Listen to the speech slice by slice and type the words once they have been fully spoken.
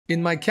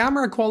In my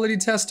camera quality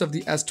test of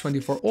the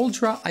S24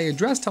 Ultra, I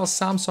addressed how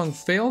Samsung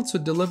failed to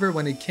deliver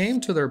when it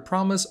came to their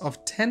promise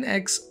of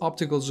 10x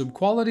optical zoom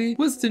quality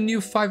with the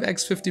new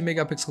 5x 50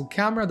 megapixel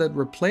camera that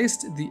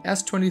replaced the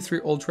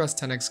S23 Ultra's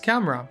 10x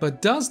camera.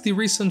 But does the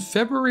recent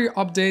February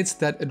update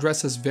that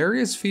addresses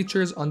various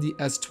features on the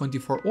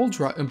S24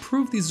 Ultra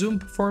improve the zoom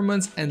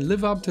performance and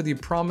live up to the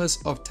promise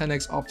of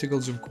 10x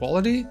optical zoom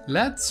quality?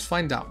 Let's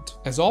find out.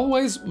 As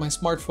always, my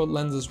smartphone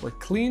lenses were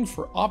clean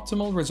for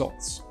optimal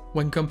results.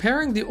 When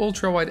comparing the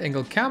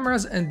ultra-wide-angle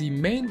cameras and the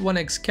main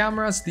 1x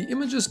cameras, the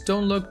images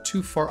don't look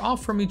too far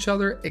off from each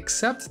other,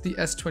 except the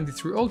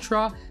S23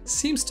 Ultra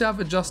seems to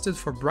have adjusted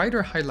for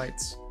brighter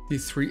highlights. The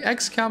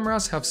 3x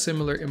cameras have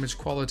similar image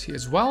quality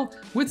as well,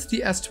 with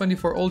the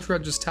S24 Ultra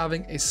just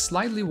having a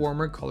slightly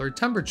warmer color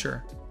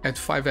temperature. At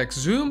 5x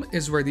zoom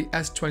is where the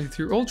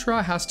S23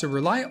 Ultra has to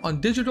rely on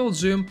digital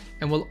zoom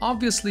and will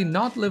obviously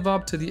not live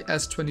up to the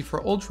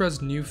S24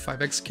 Ultra's new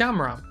 5x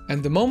camera.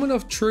 And the moment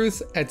of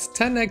truth, at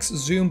 10x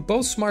zoom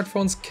both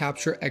smartphones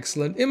capture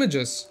excellent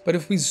images. But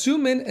if we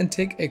zoom in and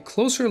take a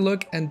closer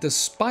look, and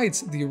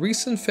despite the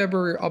recent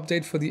February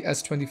update for the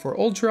S24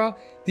 Ultra,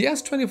 the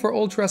S24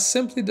 Ultra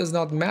simply does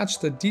not match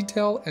the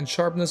detail and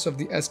sharpness of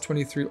the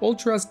S23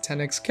 Ultra's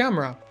 10x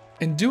camera.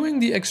 And doing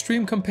the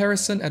extreme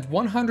comparison at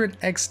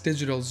 100x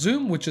digital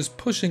zoom, which is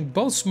pushing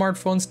both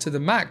smartphones to the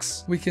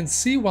max, we can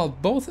see while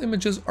both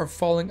images are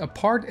falling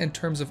apart in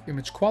terms of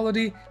image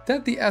quality,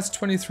 that the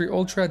S23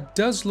 Ultra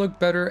does look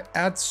better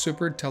at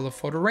super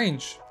telephoto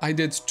range. I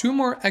did two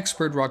more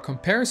expert raw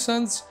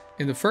comparisons.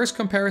 In the first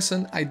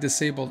comparison, I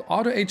disabled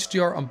auto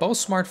HDR on both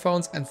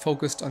smartphones and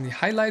focused on the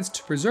highlights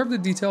to preserve the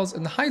details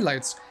in the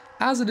highlights,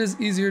 as it is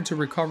easier to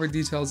recover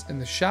details in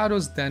the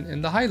shadows than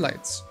in the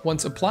highlights.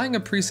 Once applying a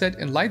preset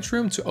in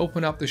Lightroom to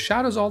open up the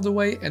shadows all the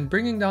way and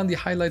bringing down the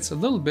highlights a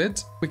little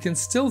bit, we can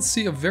still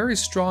see a very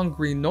strong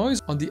green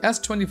noise on the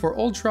S24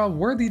 Ultra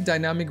where the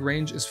dynamic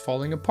range is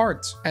falling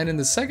apart. And in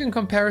the second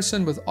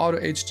comparison with auto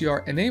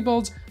HDR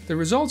enabled, the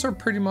results are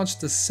pretty much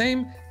the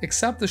same,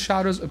 except the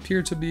shadows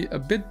appear to be a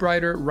bit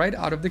brighter right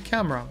out of the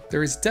camera.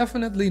 There is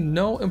definitely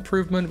no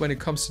improvement when it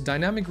comes to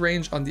dynamic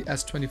range on the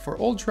S24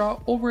 Ultra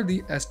over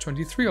the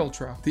S23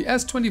 Ultra. The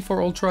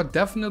S24 Ultra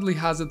definitely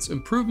has its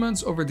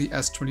improvements over the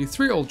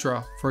S23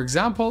 Ultra, for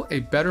example, a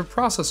better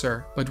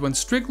processor. But when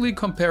strictly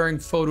comparing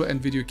photo and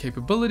video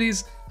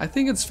capabilities, I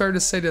think it's fair to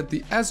say that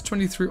the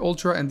S23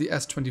 Ultra and the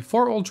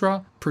S24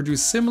 Ultra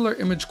produce similar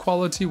image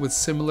quality with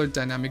similar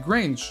dynamic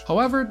range.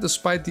 However,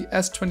 despite the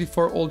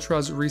S24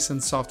 Ultra's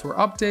recent software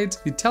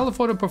update, the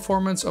telephoto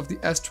performance of the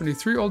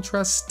S23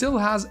 Ultra still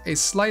has a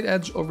slight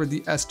edge over the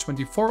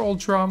S24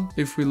 Ultra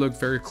if we look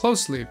very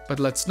closely. But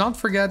let's not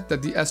forget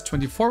that the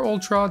S24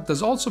 Ultra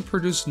does also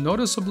produce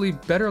noticeably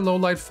better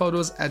low-light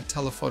photos at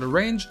telephoto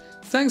range,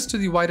 thanks to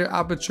the wider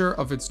aperture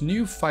of its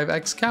new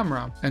 5x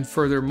camera. And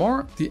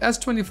furthermore, the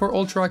S24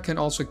 Ultra can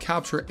also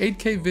capture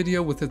 8K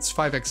video with its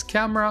 5x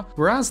camera,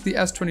 whereas the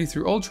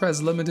S23 Ultra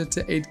is limited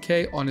to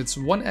 8K on its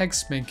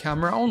 1x main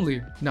camera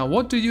only. Now,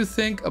 what do you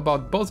think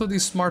about both of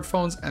these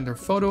smartphones and their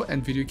photo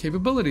and video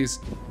capabilities?